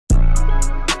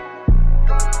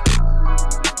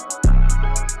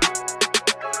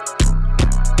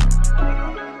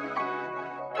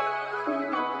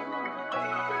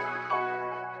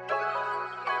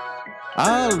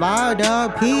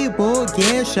lot of people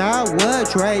get shot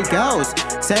with Dragos.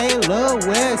 St.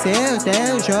 Louis is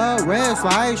dangerous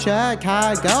like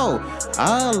Chicago.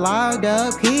 A lot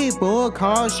of people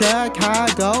call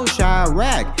Chicago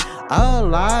Chirac. A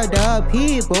lot of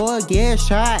people get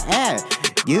shot at.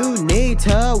 You need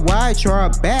to watch your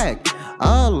back.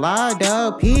 A lot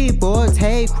of people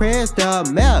take crystal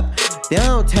meth.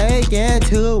 Don't take it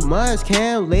too much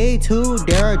can lead to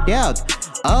their death.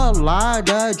 A lot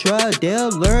of drug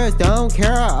dealers don't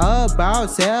care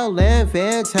about selling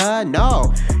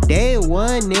fentanyl. They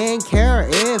wouldn't care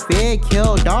if it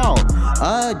killed all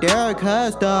of their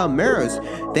customers.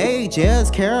 They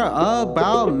just care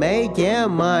about making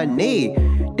money.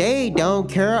 They don't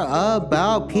care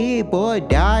about people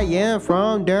dying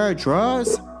from their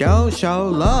drugs. Don't show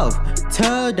love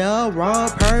to the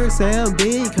wrong person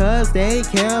because they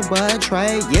can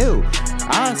betray you.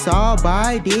 I saw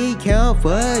body cam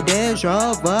footage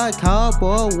of a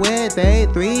couple with a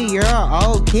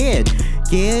 3-year-old kid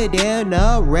getting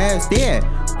arrested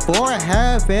for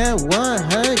having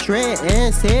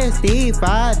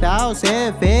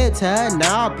 165,000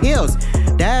 fentanyl pills.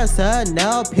 That's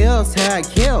enough pills to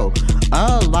kill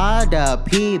a lot of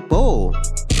people.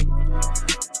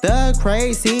 The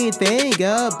crazy thing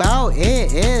about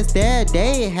it is that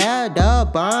they had a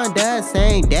bond the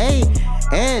same day,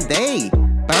 and they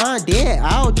bonded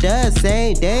out the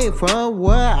same day. From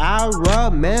what I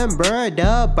remember,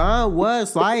 the bond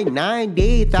was like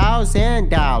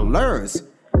 $90,000.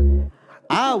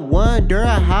 I wonder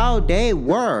how they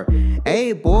were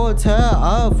able to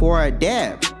afford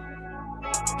that.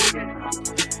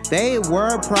 They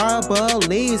were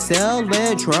probably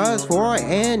selling drugs for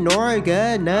an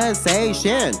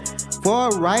organization. For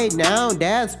right now,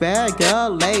 that's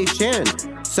speculation.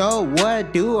 So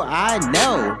what do I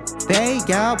know? They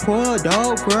got pulled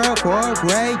over for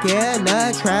breaking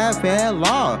a traffic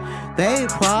law. They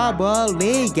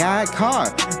probably got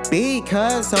caught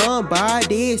because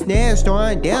somebody snitched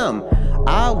on them.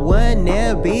 I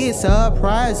wouldn't be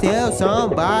surprised if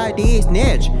somebody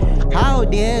snitched. How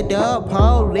did the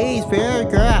police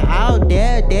figure out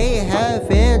that they had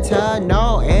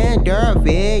fentanyl in their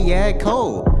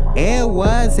vehicle? It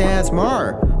wasn't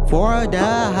smart for the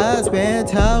husband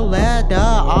to let the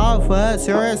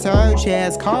officer search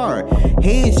his car.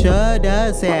 He should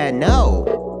have said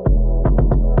no.